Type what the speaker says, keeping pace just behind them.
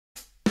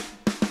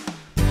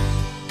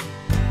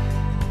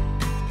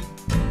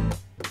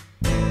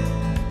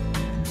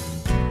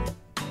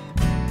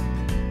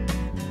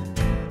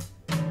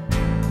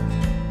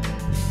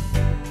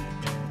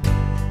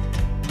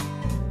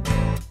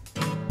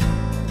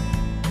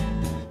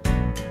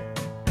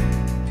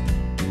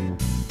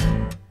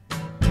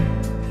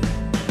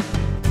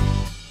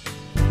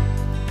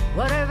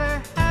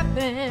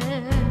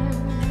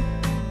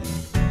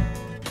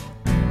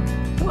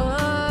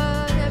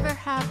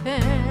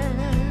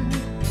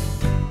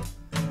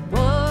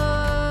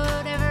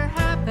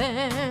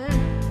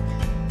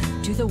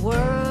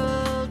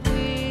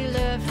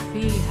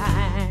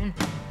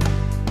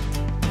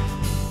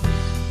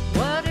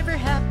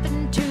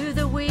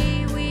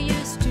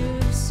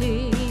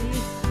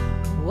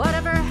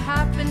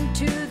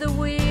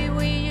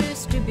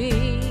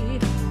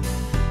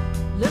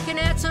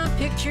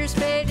pictures,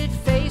 faded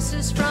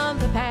faces from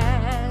the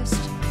past,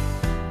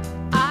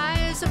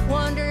 eyes of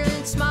wonder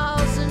and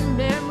smiles and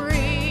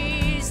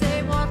memories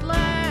they won't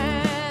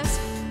last.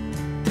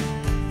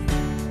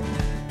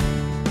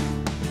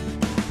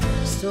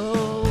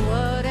 So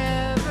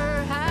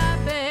whatever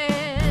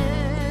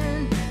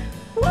happened,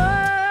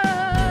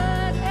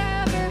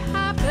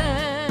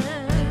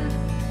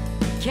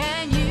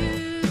 can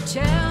you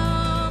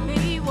tell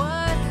me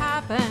what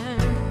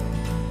happened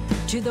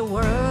to the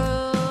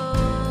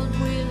world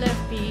we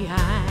left behind?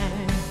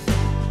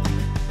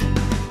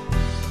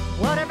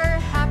 Whatever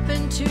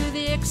happened to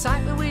the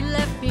excitement we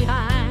left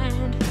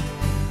behind?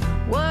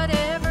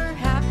 Whatever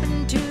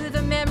happened to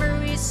the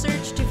memories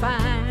searched to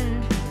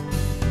find?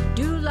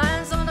 Do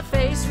lines on the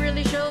face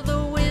really show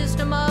the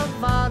wisdom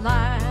of our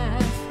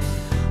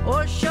life,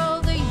 or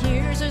show the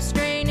years of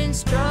strain and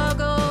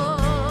struggle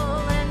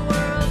and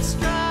world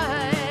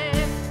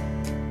strife?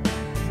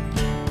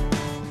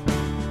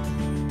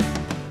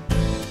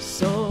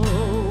 So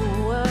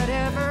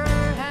whatever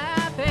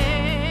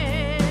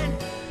happened,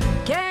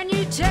 can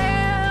you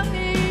tell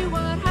me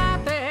what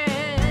happened?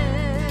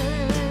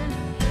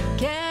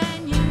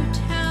 Can you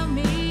tell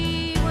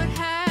me what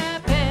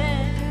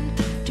happened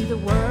to the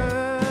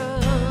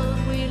world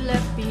we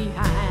left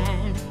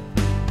behind?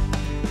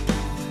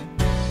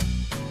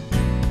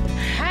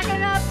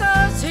 Hanging up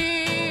those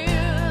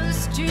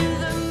hills to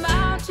the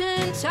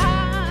mountain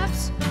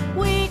tops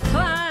we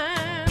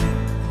climb,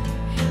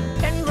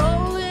 and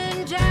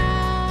rolling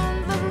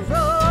down the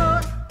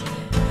road,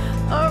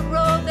 a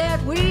road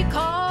that we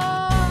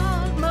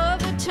called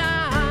Mother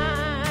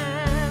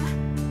Time.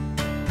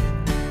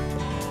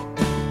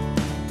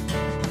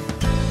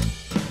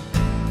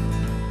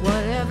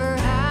 Whatever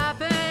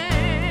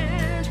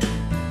happened,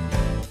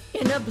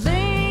 in a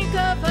blink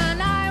of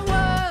an eye,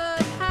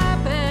 what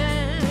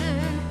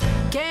happened?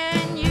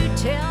 Can you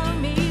tell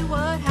me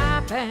what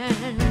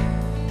happened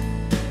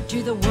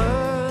to the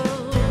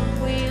world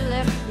we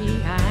left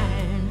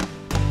behind?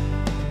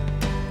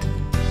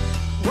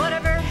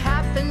 Whatever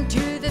happened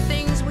to the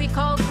things we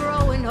called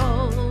growing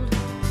old?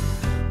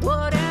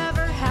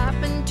 Whatever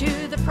happened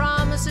to the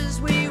promises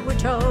we were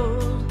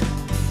told?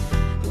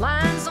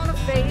 Lines on a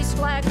face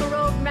like a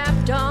road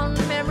mapped on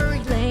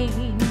memory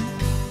lane.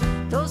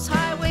 Those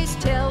highways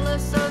tell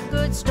us of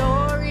good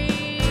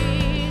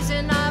stories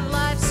and of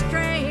life's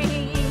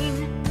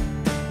strain.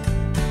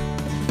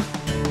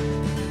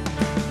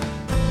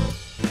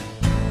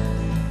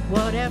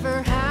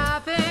 Whatever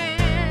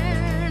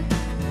happened,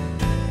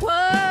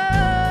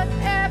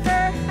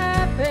 whatever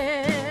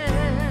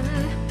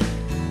happened,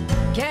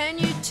 can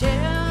you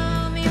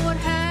tell me what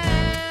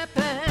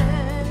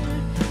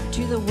happened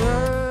to the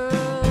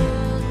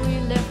world we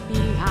left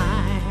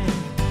behind?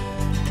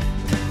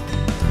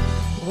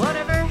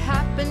 Whatever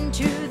happened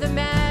to the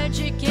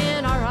magic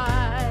in our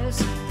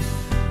eyes?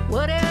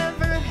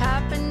 Whatever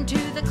happened to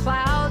the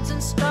clouds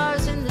and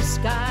stars in the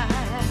sky?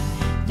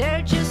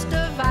 They're just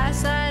of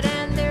eyesight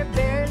and they're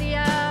barely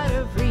out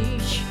of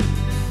reach,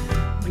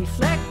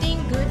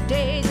 reflecting good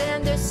days,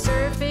 and they're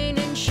surfing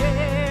and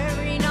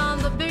sharing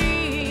on the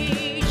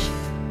beach.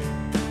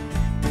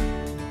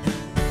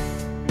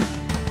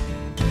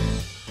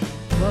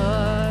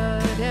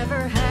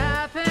 Whatever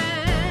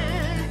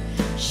happened,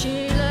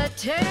 Sheila,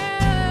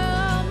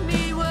 tell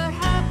me what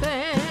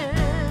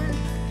happened.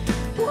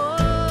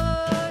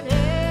 Whatever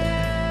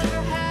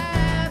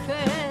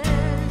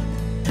happened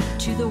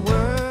to the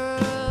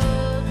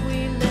world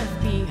we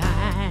left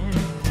behind?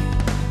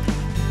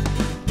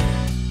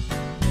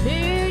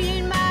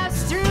 Million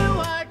miles through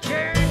our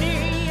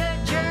journey, a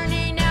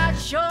journey now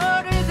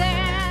shorter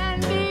than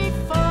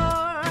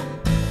before.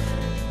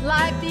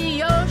 Like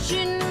the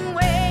ocean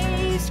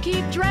waves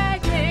keep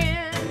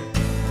dragging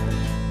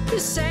the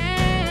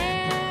sand